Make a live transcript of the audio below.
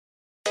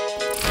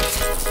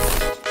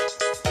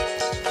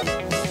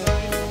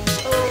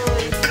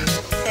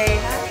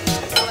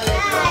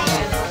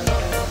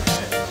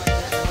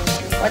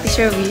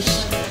What's your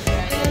wish?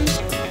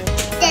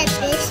 That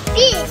is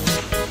peace.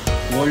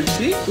 World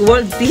peace?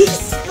 World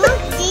peace? World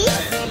peace.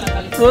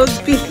 World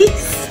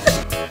peace?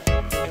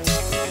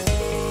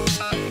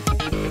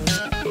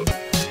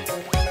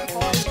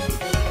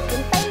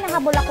 Yung time na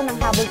habol ako ng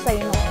habol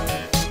sa'yo noon.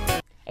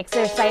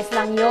 Exercise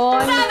lang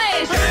yun. Can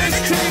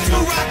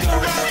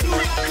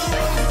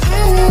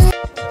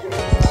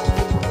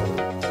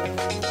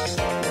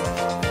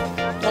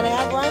I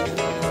have one?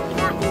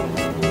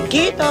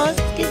 Kitos.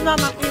 Kiss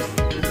mama, kiss.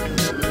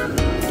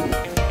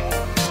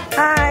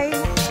 Hi.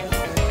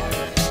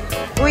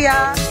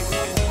 Kuya.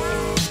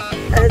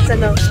 It's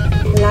ano?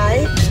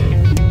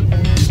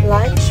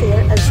 Like,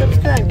 share, and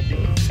subscribe.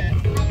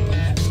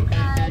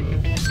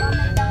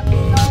 Comment down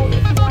below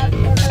if you have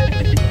ever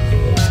been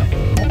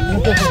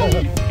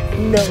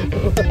No.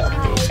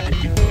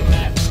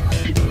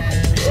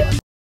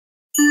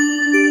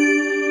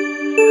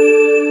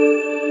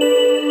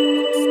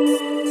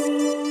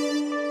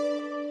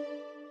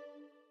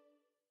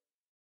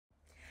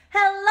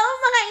 Hello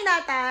mga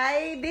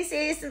inatay! This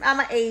is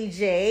Mama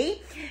AJ.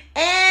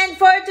 And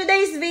for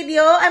today's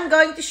video, I'm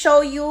going to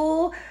show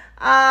you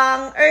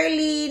ang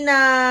early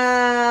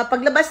na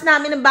paglabas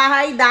namin ng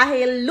bahay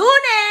dahil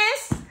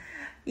Lunes!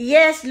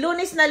 Yes,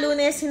 Lunes na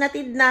Lunes,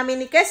 hinatid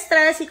namin ni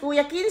Kestrel, si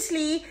Kuya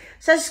Kinsley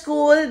sa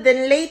school.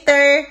 Then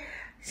later,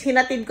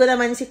 hinatid ko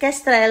naman si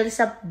Kestrel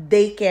sa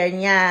daycare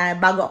niya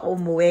bago ako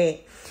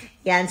umuwi.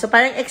 Yan, so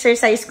parang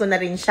exercise ko na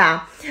rin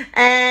siya.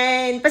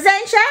 And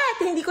pasensya,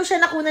 hindi ko siya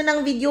nakuna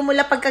ng video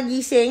mula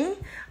pagkagising.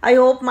 I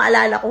hope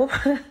maalala ko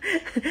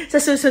sa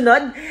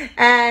susunod.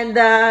 And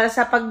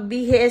sa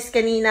pagbihis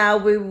kanina,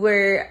 we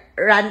were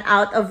run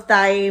out of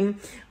time.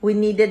 We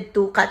needed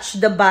to catch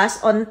the bus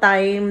on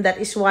time.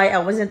 That is why I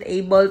wasn't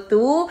able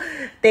to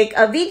take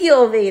a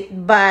video of it.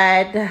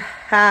 But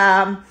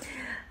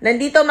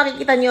nandito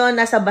makikita nyo,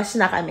 nasa bus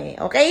na kami.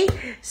 Okay?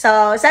 So,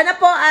 sana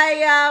po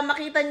ay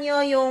makita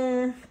nyo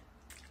yung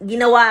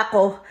ginawa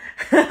ko.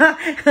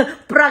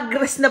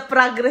 Progress na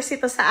progress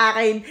ito sa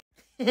akin.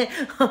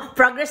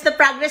 Progress na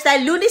progress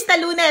dahil Lunes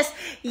na Lunes.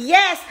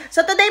 Yes!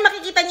 So today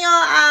makikita nyo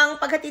ang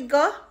paghatid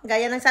ko.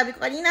 Gaya ng sabi ko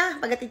kanina,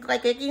 paghatid ko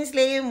kay Kuya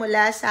Kinsley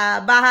mula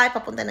sa bahay,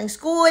 papunta ng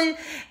school.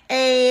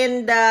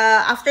 And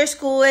after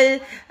school,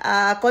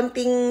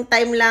 konting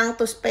time lang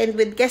to spend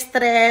with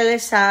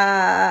Kestrel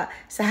sa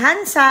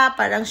Hansa,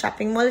 parang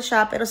shopping mall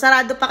siya. Pero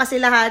sarado pa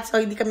kasi lahat, so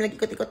hindi kami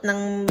nag-ikot-ikot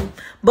ng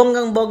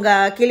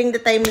bonggang-bongga, killing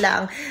the time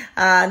lang.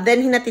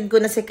 Then hinatid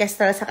ko na si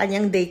Kestrel sa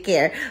kanyang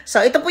daycare.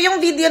 So ito po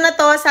yung video na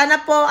to.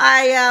 Sana po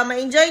ay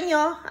ma-enjoy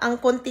nyo ang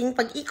konting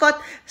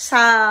pag-ikot sa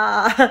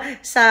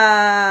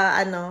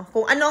ano,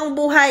 kung ano ang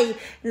buhay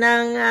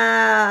ng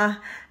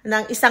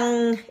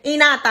isang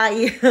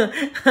inatay.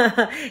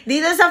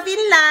 Dito sa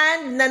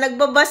Finland, na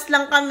nagbabas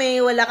lang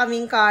kami, wala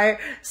kaming car.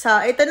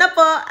 So, ito na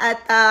po,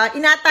 at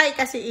inatay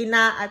kasi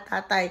ina at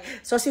tatay.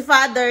 So, si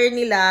father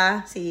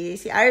nila, si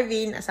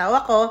Arvin,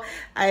 asawa ko,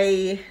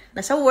 ay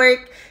nasa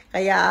work,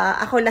 kaya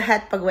ako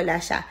lahat pag wala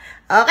siya.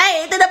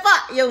 Okay, ito na po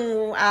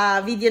yung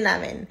video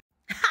namin.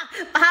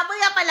 Pahabol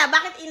nga pala,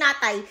 bakit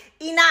inatay?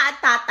 Ina at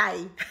tatay.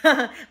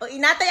 O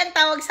inatay ang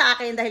tawag sa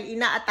akin dahil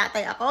ina at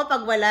tatay ako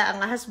pag wala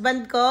ang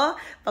husband ko,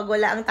 pag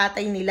wala ang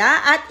tatay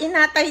nila, at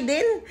inatay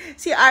din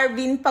si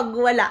Arvin pag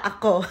wala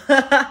ako.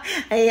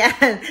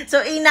 Ayan. So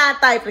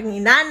inatay, pag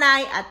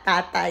nanay at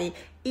tatay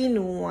in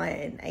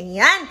one.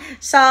 Ayan.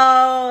 So,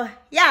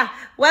 yeah.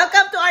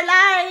 Welcome to our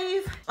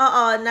life.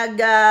 Oo,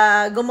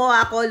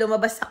 gumawa ako,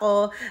 lumabas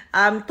ako,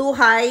 too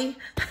high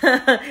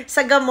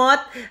sa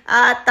gamot.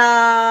 At,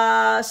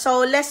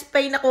 so, less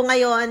pain ako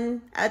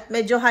ngayon. At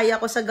medyo high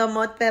ako sa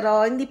gamot,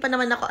 pero hindi pa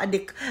naman ako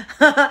addict.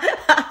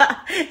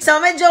 So,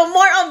 medyo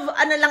more of,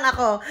 ano lang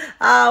ako,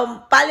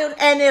 palyon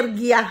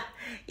energia.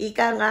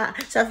 Ika nga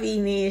sa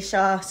finish.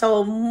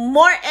 So,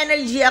 more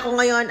energy ako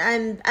ngayon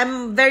and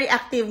I'm very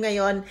active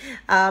ngayon.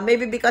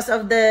 Maybe because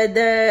of the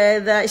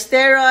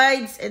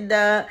steroids and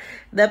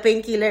the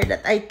painkiller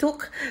that I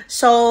took.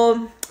 So,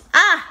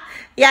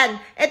 yan.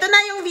 Ito na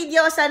yung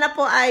video. Sana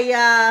po ay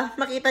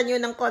makita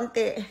nyo ng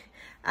konti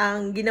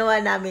ang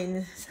ginawa namin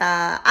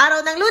sa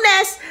araw ng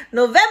Lunes,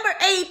 November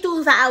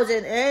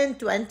 8,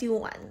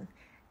 2021.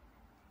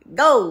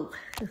 Go!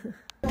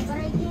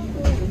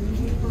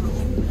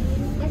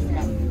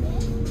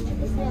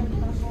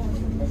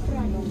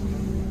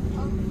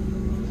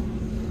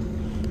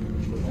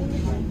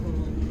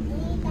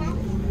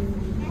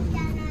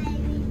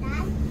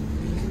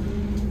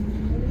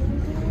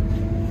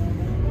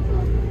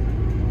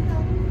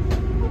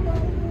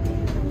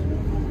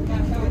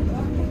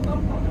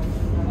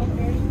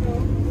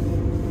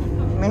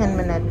 Mehan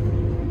manat.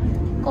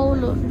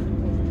 Kowloon.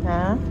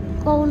 Ha?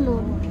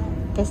 Kowloon.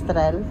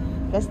 Kestrel.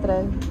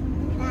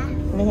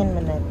 Mehan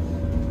manat.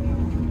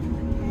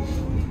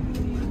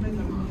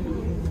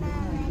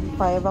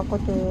 5 ako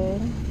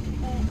din.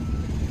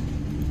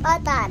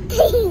 Otat.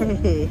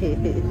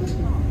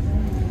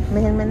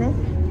 Mehan manat.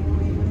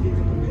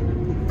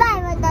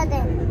 5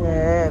 otatin.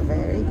 Yeah,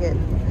 very good.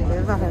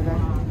 Diba ka ba?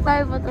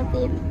 5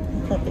 otatin.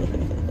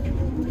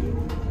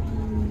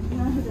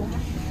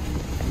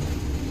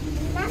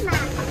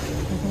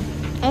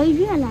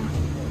 Adrian lah.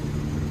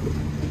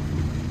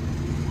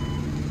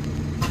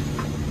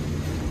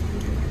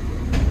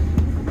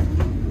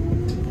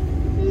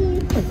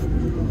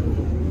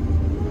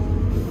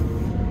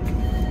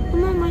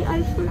 Mama, may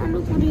iPhone ano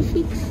po di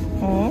 6.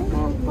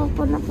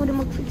 Papa na po di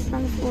mag-fix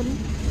ng phone.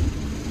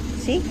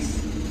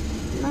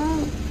 6? Na,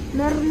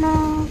 meron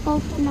na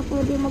papa na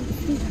po di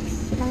mag-fix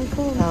ng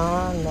phone.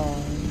 Ah, no.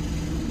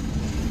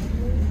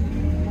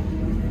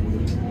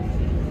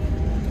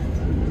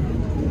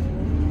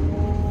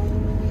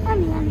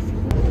 Ano yan?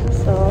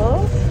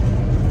 So,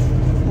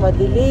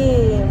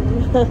 madilim.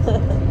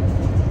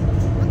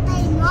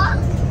 Patay mo?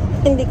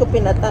 Hindi ko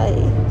pinatay.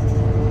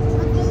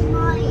 Patay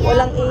mo.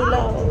 Walang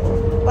ilaw.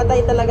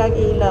 Patay talaga ang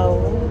ilaw.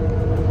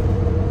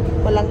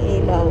 Walang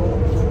ilaw.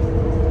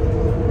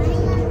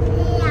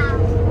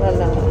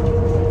 Wala.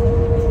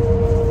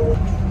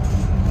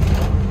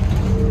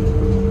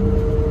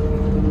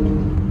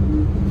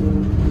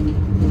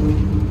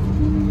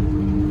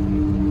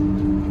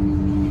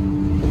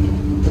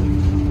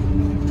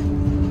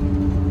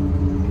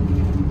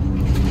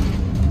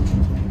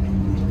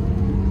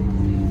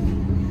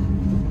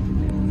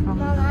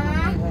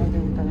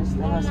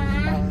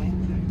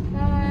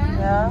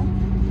 Yeah.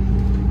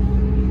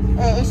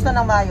 Esto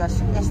ng mayos.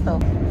 Esto.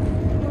 5,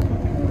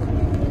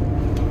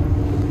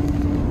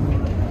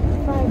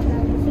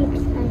 9, 6,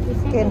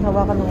 97. Ken,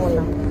 hawakan mo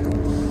muna.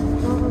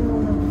 Hawakan mo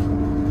muna.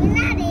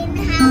 Wala rin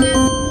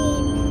hawak.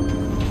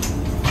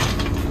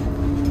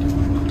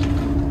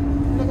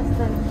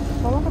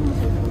 Hawakan mo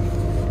siya.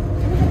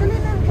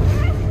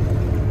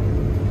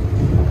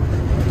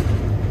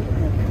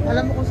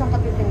 Alam mo kung saan ka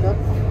pipindot?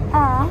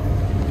 Ah.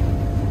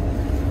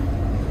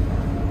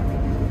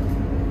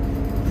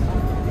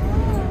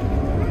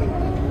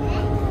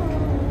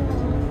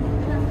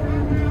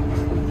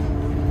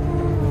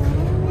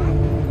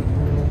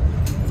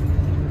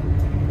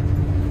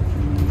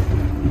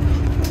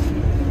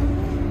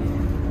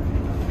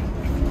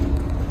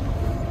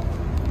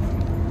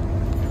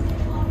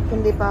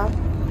 Hindi pa.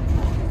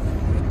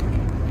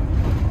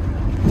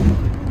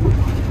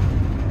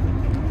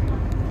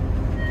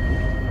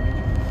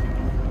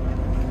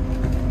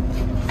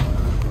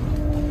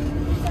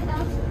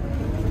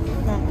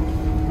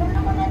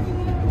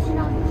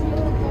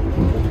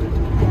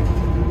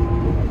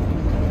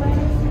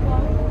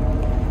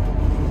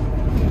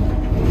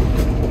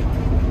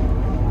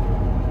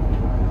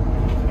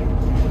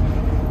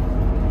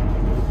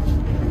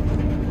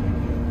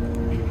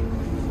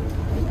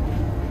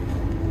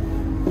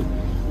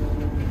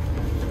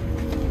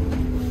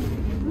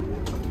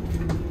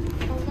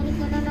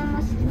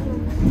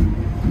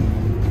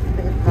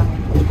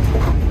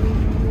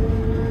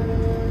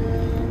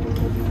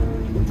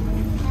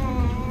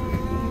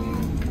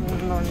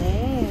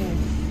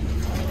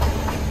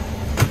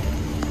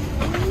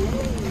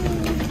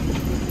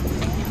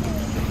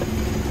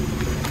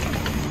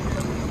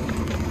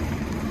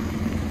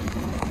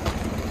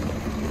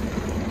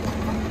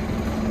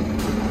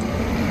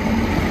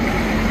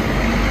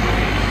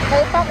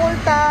 Kay pa,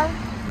 kulta.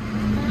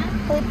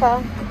 Kay pa.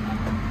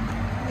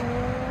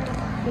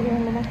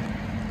 Tingnan mo na.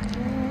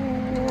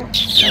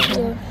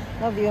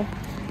 Love you.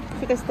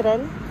 Si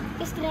Kestrel?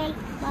 Kestrel,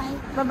 bye.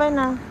 Bye-bye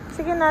na.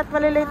 Sige na, at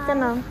malilate ka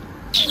na.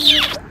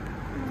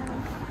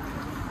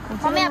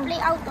 Mamaya play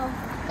auto.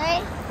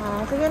 Okay?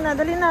 Ah, sige na,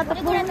 dali na.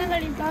 Pwede ko Takbo. na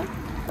tanggalin to?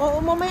 Oo,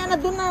 mamaya na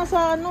doon na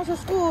sa, sa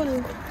school.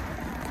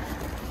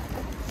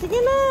 Sige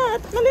na,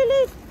 at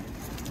malilate.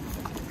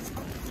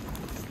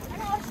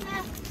 Ano oras na?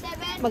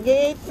 7?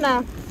 Mag-8 na.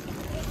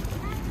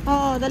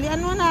 Oo,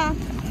 dalian mo na.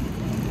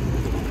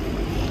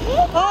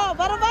 Oh,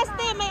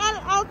 Barabaste, may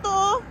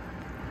auto.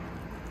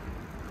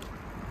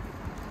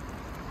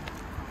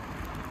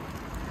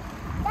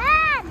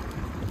 Dan!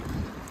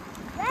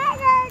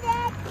 Dan!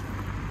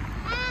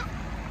 Ah,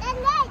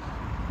 Dan!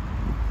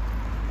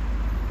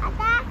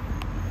 Ata!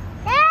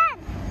 Dan!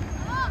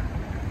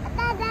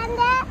 Ata, Dan!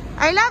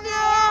 I love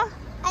you.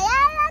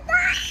 Ayan,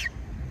 ata!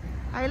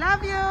 I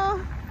love you.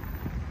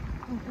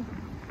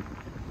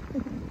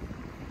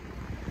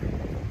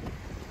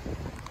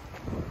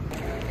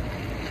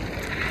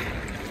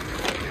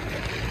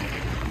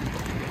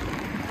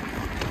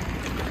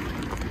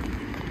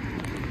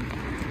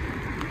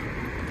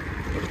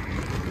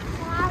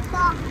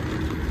 Ata!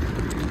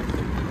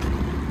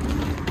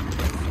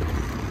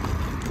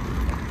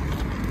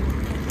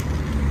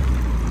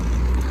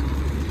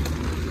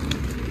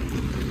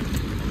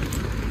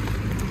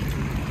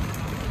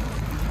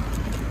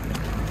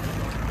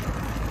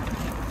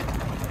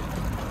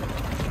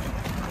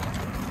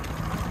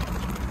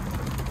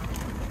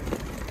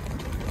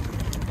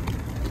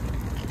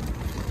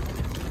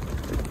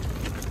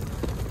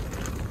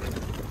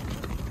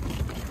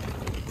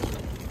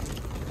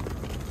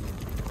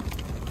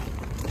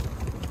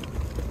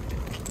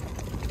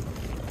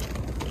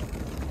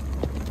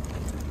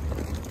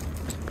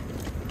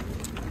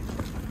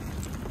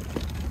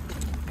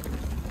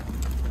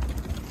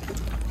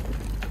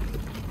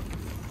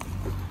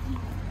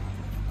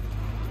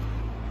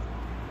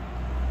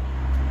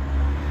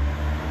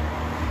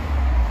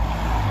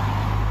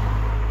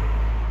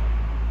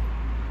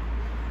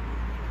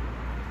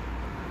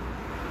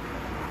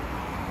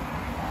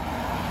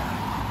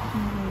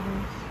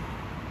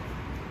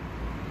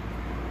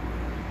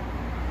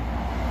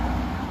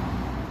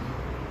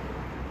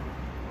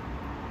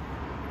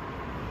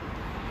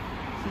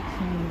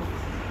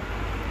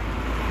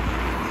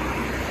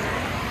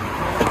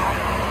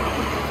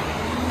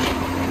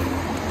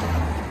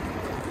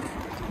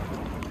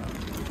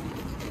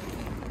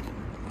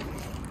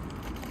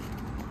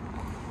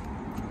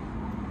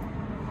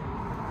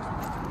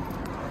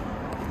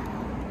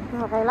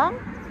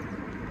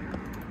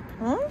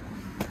 Hmm?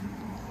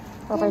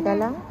 Okay ka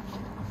lang?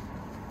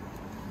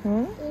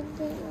 Hmm?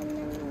 Hindi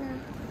na.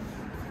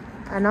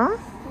 Ano?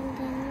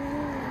 Hindi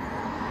na.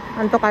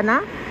 Anto ka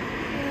na?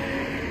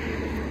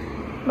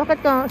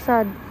 Bakit ka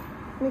sad?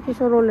 May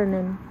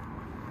kisarulanin.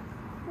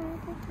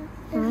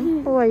 Huh?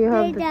 Why you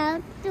have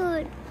the...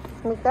 Doon.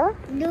 Mita?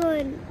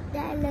 Doon.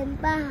 Dalang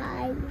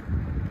bahay.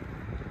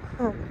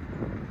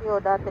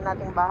 Yo, dati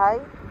nating bahay.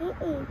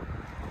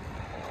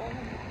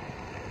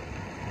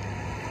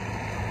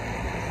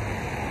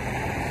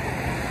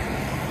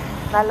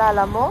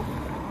 Nalala mo?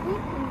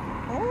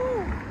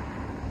 Oh,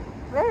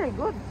 very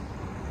good.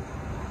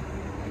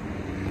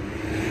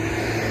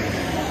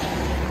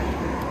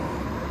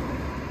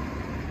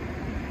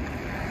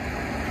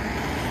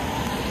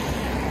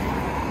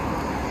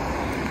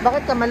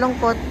 Bakit ka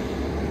malungkot?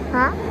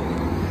 Ha?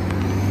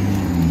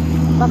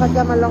 Bakit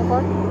ka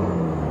malungkot?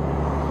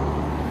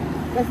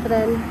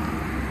 Gastrel?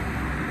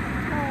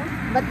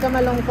 Ba't ka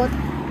malungkot?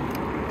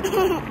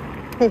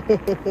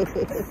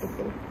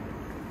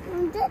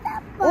 Hindi na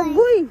po. Oh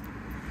boy!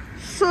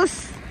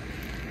 Sus!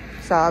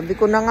 Sabi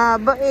ko na nga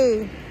ba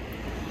eh.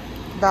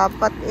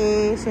 Dapat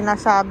eh,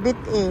 sinasabit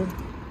eh.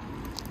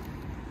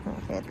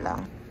 Wait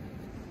lang.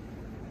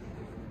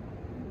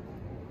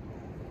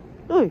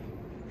 Uy!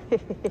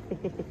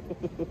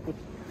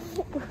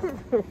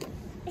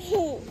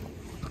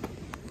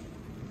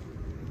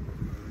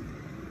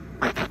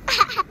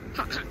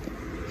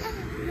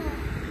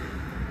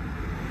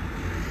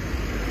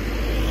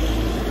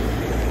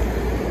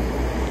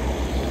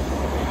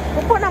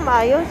 Upo na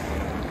maayos.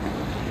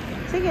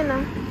 Sige na.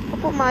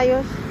 Upo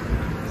maayos.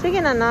 Sige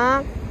na,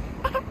 nak.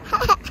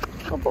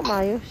 Upo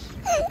maayos.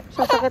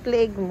 Sasakit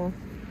leeg mo.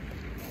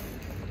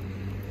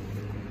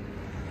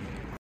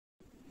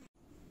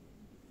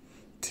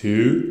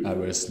 Two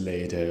hours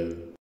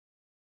later.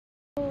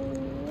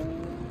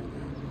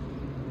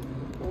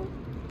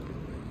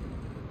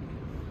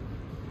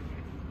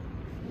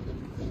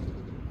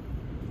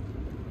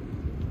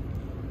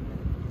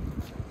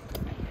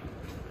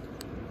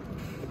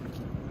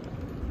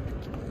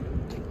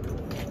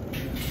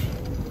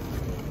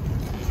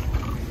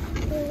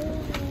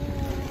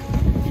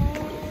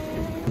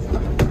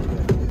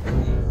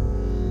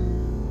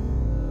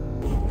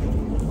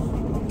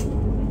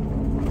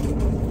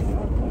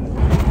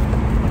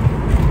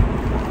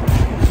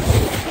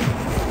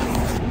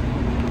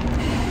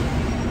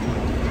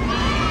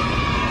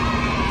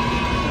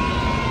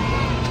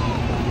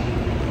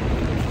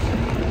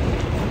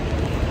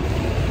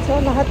 So,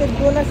 nahatid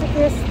ko na si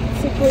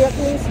Kuya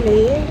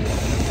Kingsley.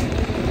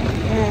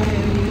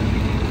 And,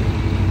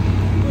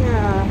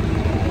 yeah.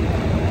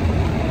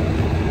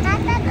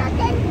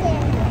 Tatatotente.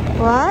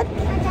 What?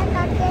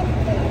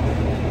 Tatatotente.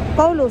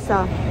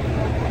 Paulusa.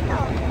 Ito.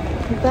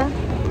 Ika?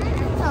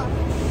 Ito.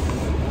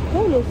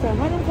 Paulusa.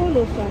 Hanang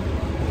paulusa.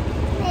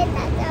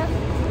 Ito.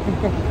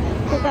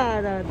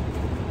 Pukahanan.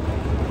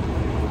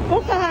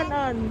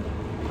 Pukahanan.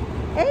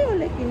 Eh,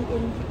 ulit kin.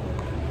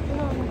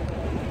 No.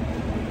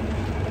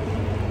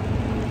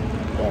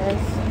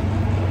 Yes.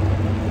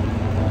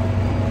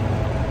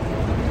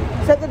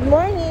 So, good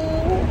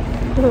morning.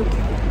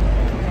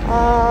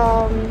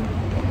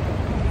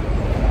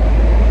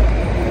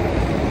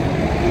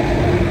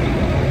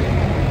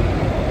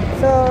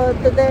 So,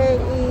 today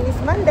is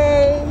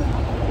Monday,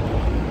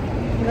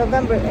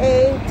 November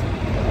 8,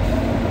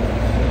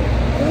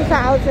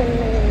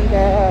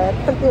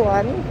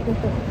 2021.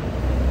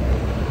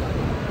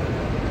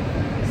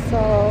 So,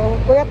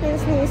 Kuya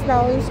Kingsley is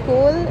now in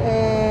school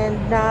and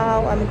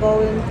now I'm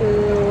going to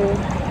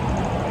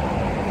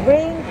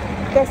bring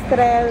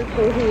Kestrel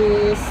to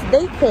his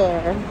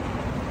daycare.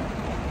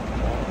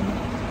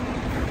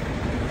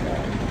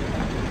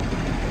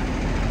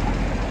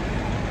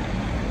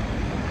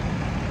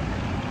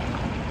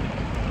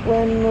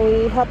 When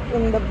we hop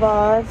in the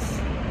bus,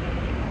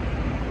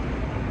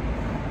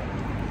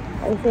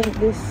 I think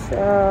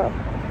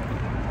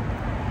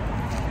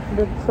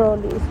the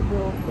trolley is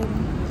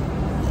broken.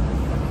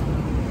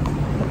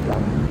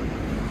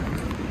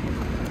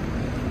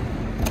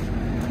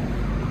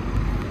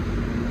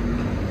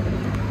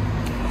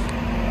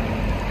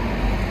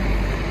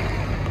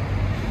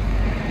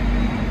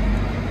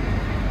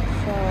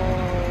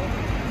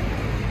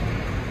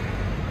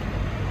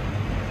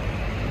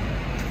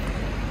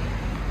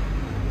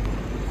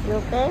 You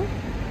okay?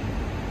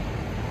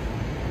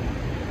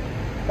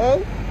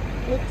 Hey,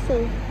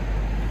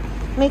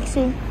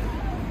 Mixie.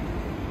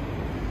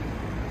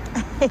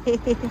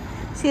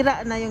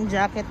 Sira na yung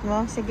jacket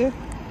mo. Sige.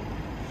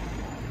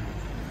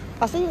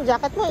 Kasi yung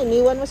jacket mo,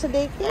 iniwan mo sa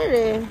daycare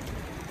eh.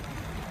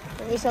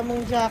 Yung isa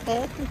mong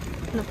jacket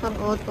na pang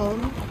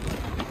autumn.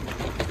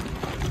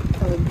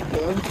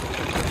 Okay.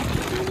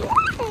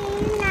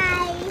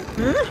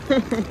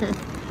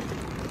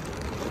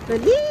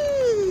 Ready?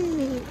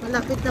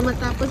 Malapit na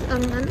matapos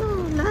ang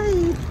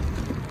live.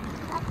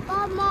 Takbo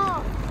mo.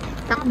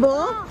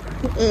 Takbo?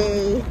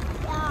 Eh.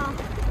 Yeah.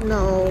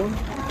 No.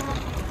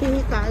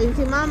 Hihikain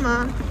si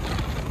mama.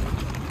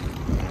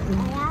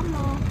 Kaya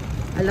mo.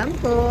 Alam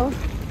ko.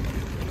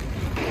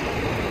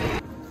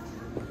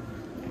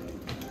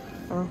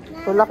 Oh,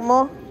 tulak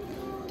mo.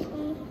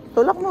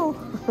 Tulak mo.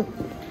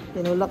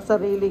 Tinulak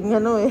sariling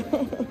ano eh.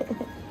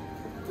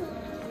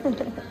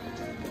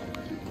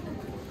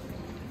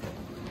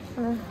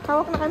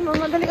 Hawak na kayo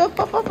madali. Op.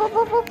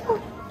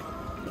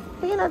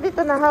 Sige na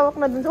dito na. Hawak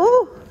na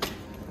dun.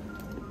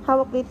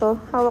 Hawak dito.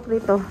 Hawak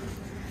dito.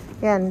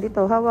 Yan,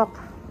 dito. Hawak.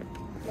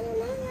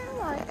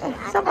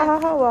 Saan ka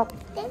hahawak?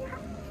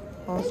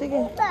 Oh,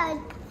 sige.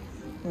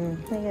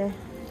 Sige.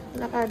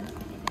 Lakad.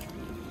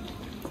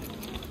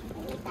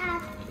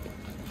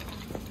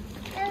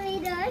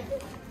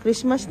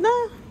 Christmas na.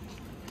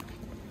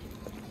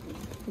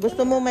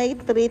 Gusto mo may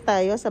tree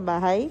tayo sa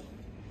bahay?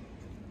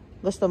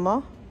 Gusto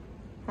mo?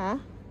 Ha?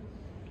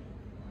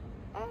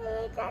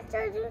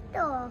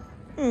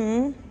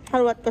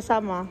 Halwat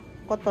kasama.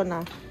 Koto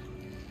na.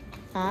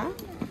 Ha?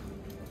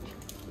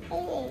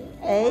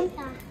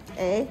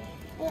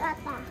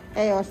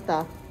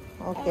 Osta.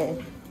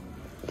 Okay.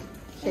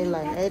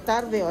 Silan.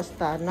 Tarde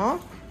osta, no?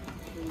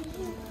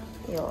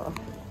 Yo.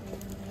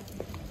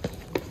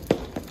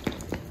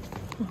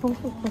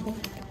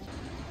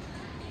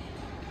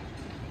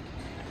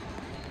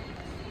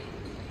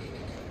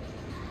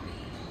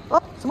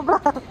 Oh, sumubra.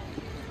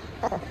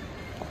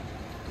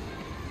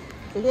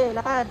 Sige,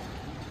 lakad.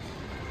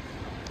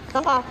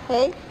 Saan ka?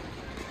 Hey?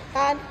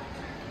 Saan?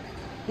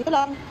 Dito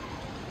lang.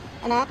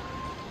 Anak?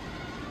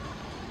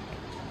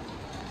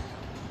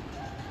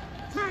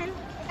 Smile.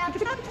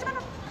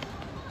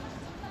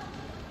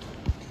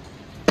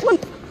 Uy!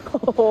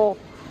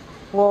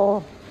 Wow.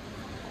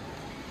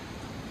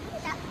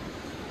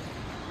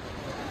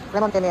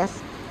 Lemon temes.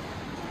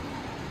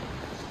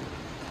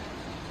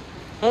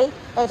 Hey,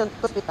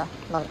 terus kita.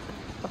 Nol.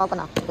 Kau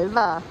pernah?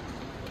 Belba.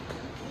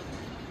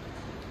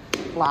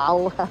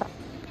 Wow.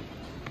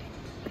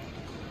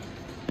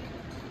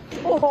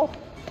 Oh.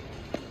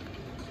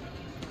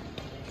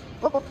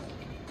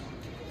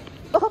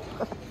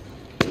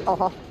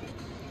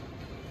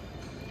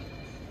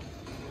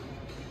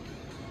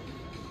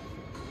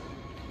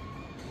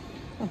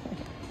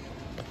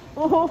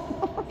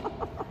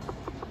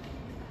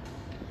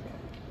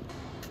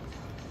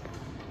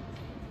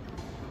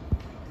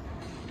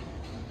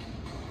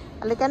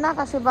 Halika na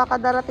kasi baka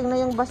darating na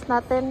yung bus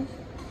natin.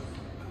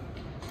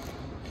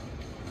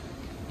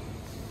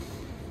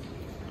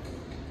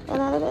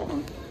 Halika.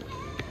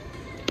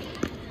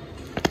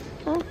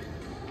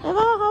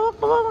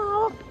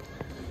 Hawak.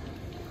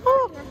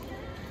 Hawak.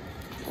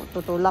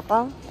 Tutulak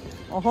ka.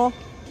 Oho.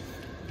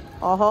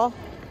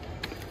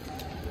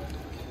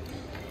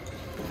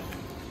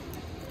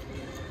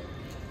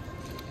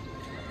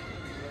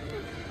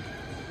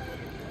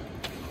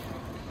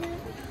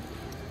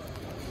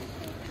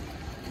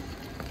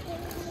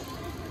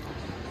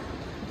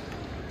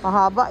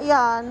 Mahaba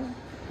yan.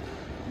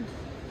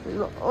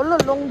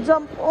 Long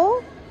jump, oh.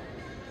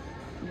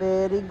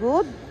 Very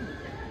good.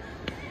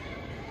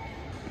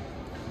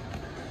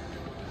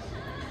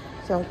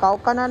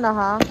 Siyangkaw ka na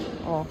ha.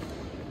 Oh.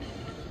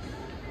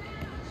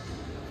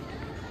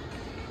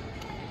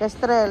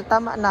 Kestrel,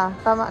 tama na.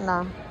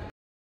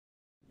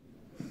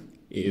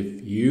 A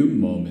few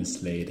moments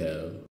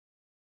later.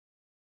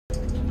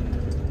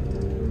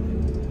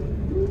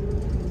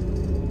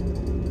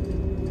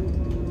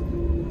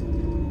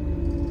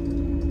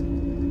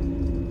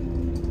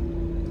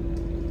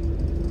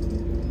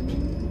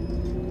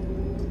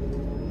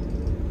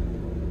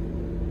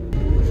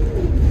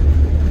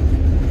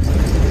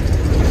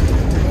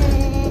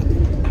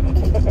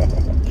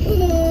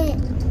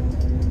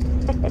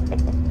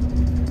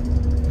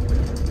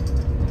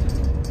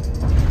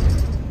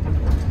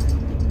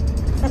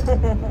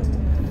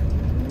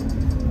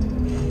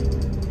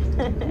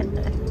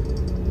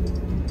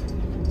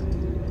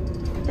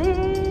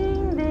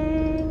 Ding,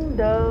 ding,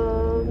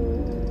 dong.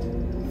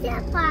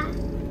 Siapa?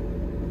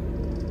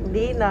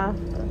 Hindi na.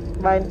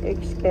 Van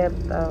Exker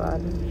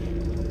tawan.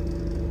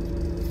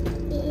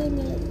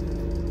 Ini.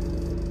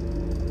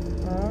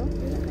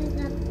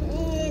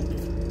 Nakakapit.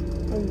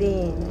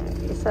 Hindi.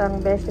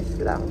 Isang beses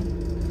lang.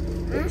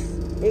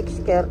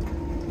 Exker.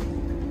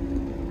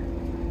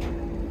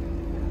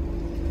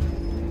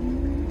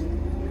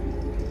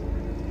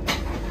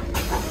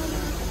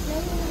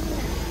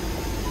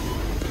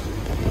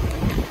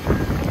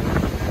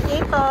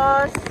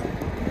 Kitos.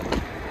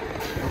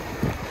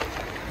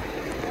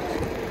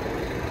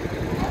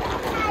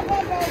 Ada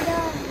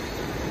dodong.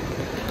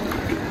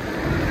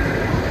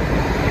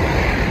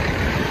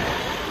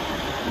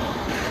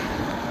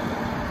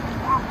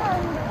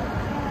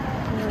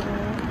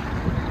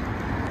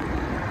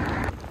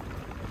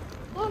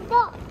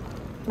 Ito.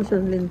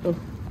 Asan linto?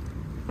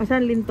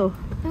 Asan linto?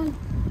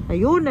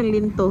 Ayun ang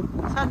linto.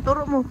 Saan?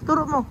 Turo mo.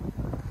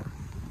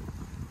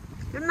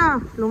 Yun na.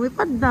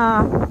 Lumipad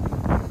na.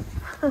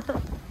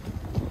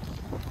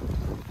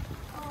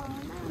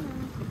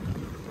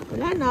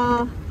 Wala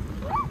na.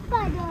 Apa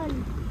don?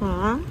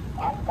 Ha?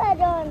 Apa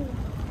don?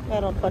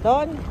 Meron pa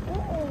doon?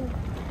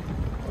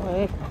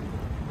 Okay.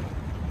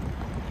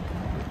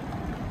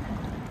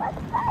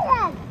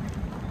 Pasalan.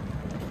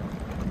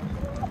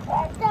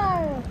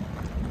 Betul.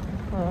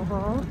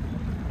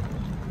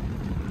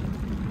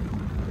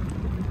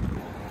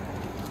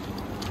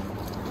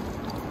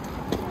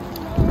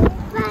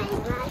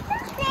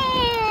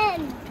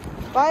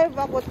 5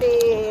 ako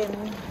din.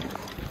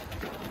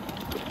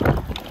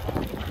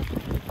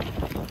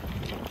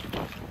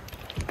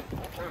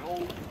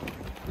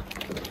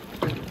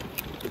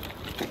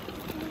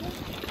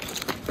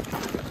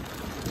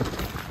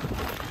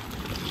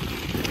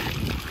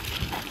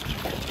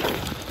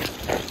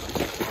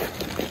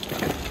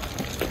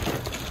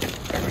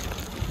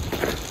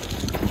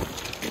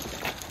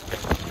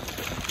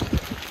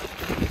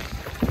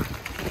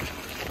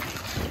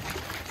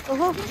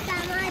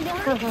 Tama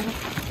doon.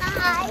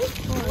 Hi.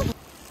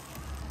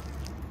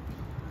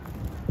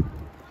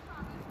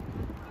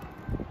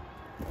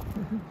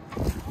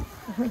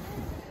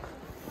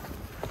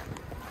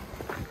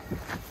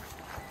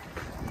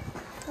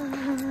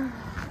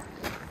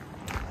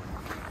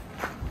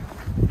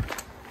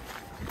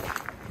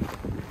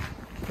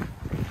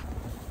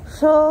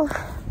 So,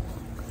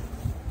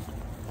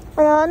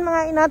 ayan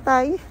mga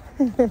inatay.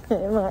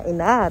 Mga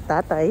ina,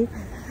 tatay.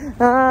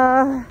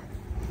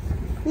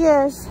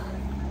 Yes.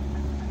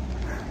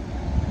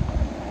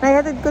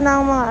 Nahatid ko na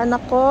ang mga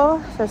anak ko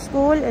sa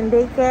school and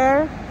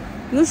daycare.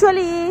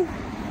 Usually,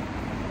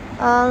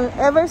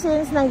 ever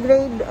since ng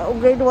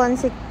grade 1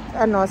 si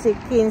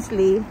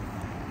Kinsley,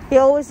 he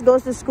always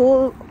goes to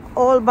school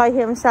all by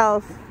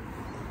himself.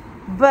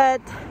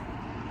 But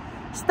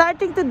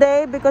starting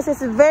today, because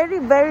it's very,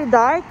 very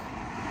dark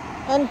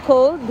and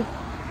cold,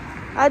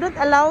 I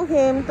don't allow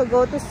him to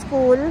go to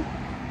school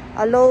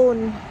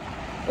alone.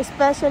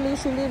 Especially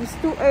she leaves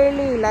too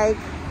early,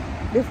 like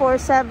before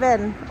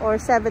 7 or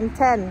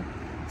 7:10.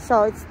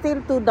 So it's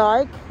still too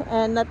dark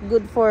and not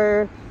good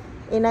for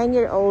a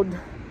 9-year-old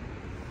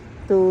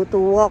to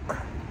walk.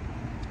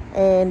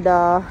 And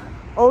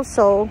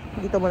also,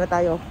 dito muna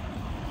tayo.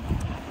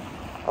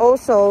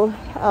 Also,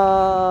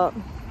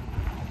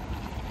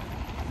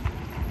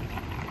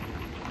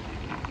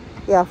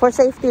 yeah, for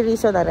safety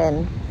reason na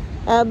rin.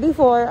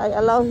 Before, I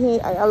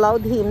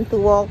allowed him to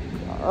walk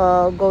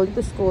going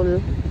to school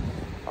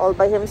all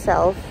by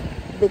himself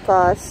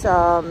because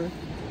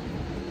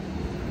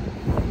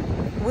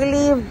we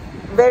live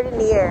very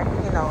near,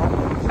 you know.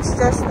 It's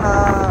just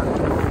 5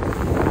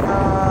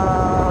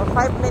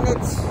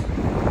 minutes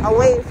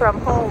away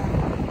from home.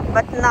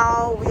 But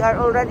now we are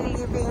already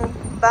living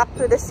back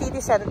to the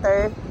city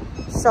center.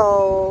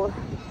 So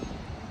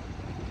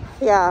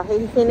yeah,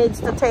 he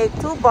needs to take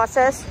 2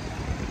 buses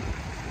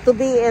to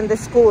be in the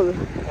school.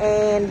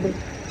 And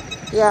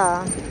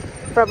yeah,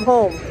 from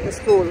home to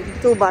school,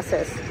 2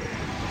 buses.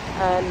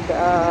 And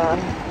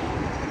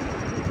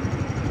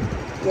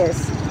yes,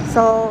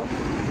 so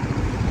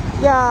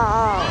yeah,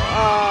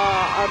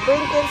 I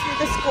bring Kinsley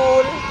to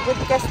school with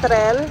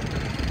Kestrel,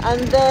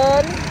 and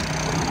then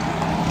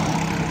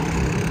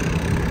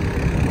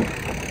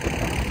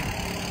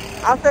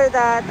after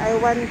that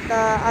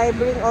I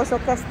bring also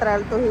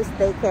Kestrel to his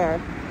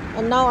daycare.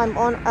 And now I'm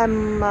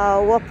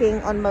walking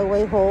on my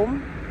way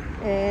home,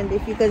 and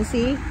if you can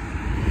see,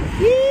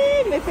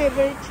 yay, my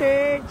favorite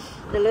church,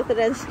 the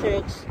Lutheran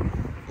church.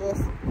 Yes,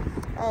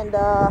 and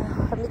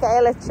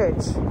Michaela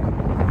Church.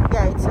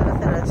 Yeah, it's a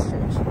Lutheran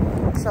church.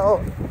 So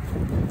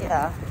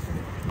yeah,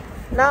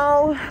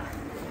 now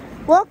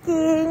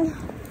walking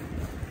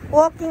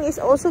is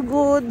also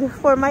good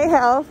for my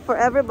health, for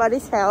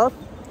everybody's health,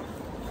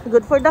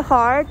 good for the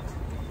heart.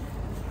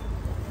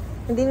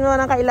 Hindi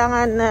naman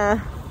kailangan na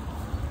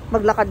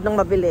maglakad ng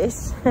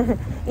mabilis.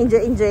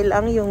 Enjoy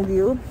lang yung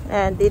view,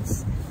 and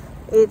it's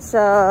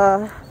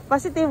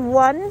positive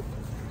 1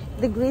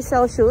 degrees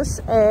Celsius.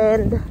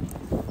 And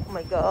oh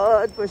my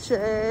god,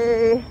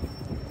 Porsche,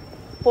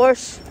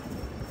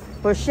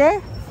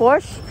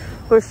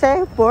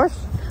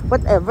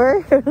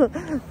 whatever.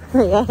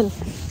 Ayan.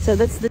 So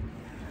that's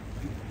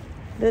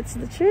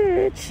the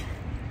church.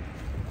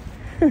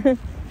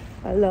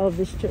 I love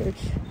this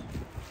church.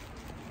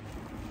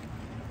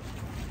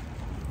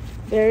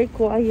 Very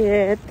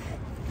quiet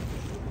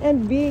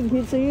and big.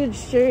 It's a huge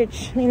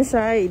church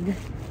inside.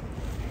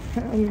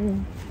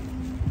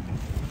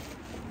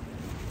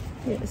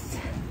 Yes.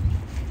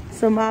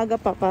 So maaga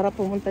pa para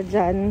pumunta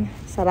dyan.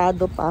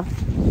 Sarado pa.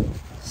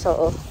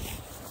 So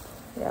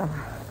yeah.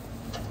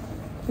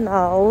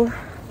 Now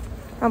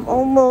I'm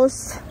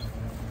almost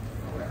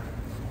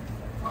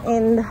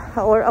in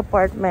our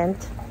apartment.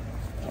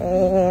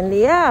 And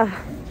yeah,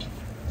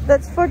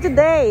 that's for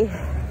today.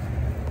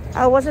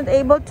 I wasn't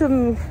able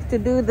to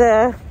do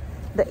the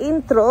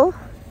intro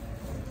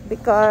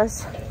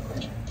because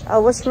I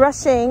was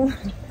rushing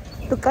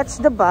to catch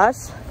the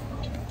bus.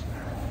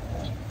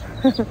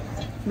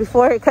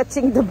 Before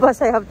catching the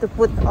bus, I have to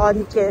put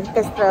on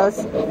Kestrel's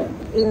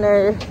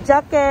inner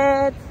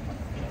jacket,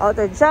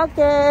 outer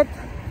jacket,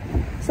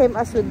 same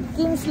as with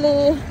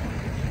Kinsley.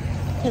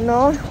 You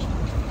know,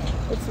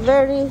 it's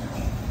very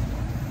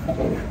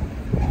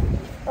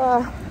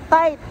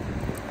tight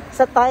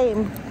sa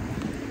time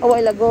a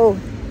while ago.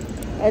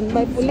 And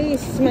may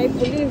police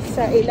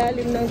sa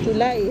ilalim ng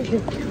tulay.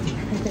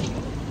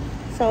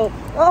 So,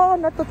 oh,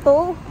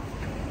 natuto.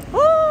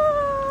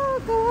 Oh,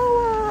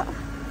 kawawa.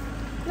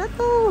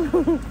 Nato.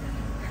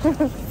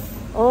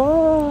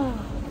 Oh.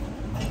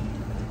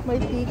 May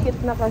ticket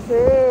na kasi.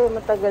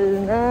 Matagal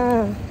na.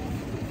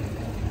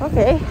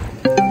 Okay.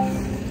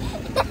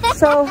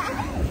 So,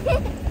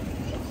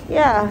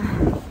 yeah.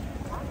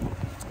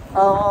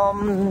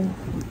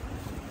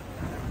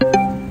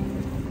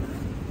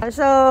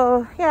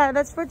 So, yeah,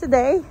 that's for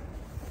today.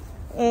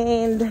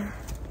 And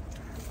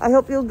I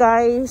hope you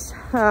guys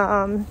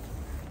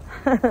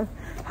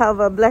have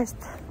a blessed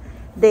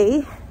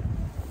day.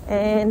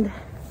 And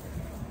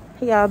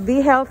yeah,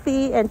 be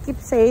healthy and keep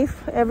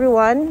safe,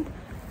 everyone.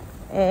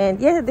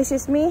 And yeah, this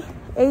is me,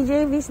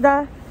 AJ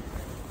Visda.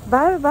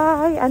 Bye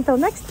bye until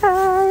next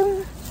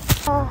time.